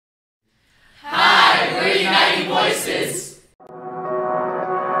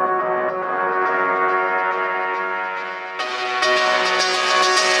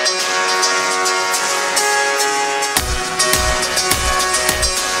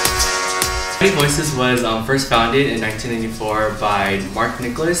Anaheim Voices was first founded in 1994 by Mark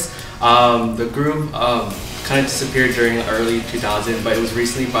Nicolas. The group kind of disappeared during early 2000, but it was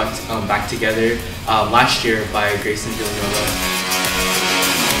recently brought back together last year by Grace and Villanova.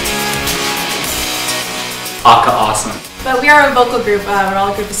 Aka awesome. But we are a vocal group. We're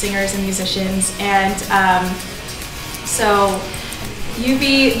all a group of singers and musicians, and so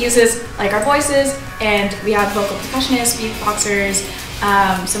UV uses like our voices, and we have vocal percussionists, beatboxers.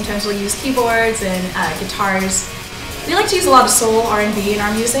 Sometimes we'll use keyboards and guitars. We like to use a lot of soul, R&B in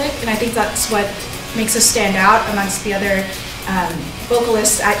our music, and I think that's what makes us stand out amongst the other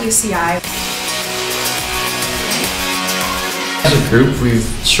vocalists at UCI. As a group, we've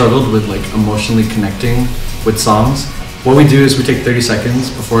struggled with like emotionally connecting with songs. What we do is we take 30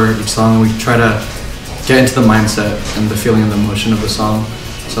 seconds before each song and we try to get into the mindset and the feeling and the emotion of the song.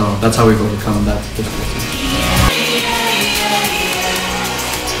 So that's how we've overcome that difficulty.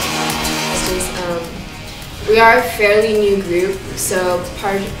 We are a fairly new group, so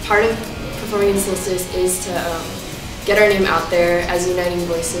part of performing in Soulstice is to get our name out there as Uniting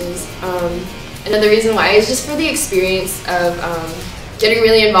Voices. Another reason why is just for the experience of getting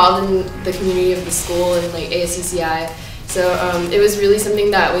really involved in the community of the school and like ASUCI. So it was really something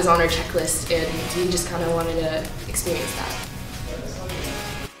that was on our checklist, and we just kind of wanted to experience that.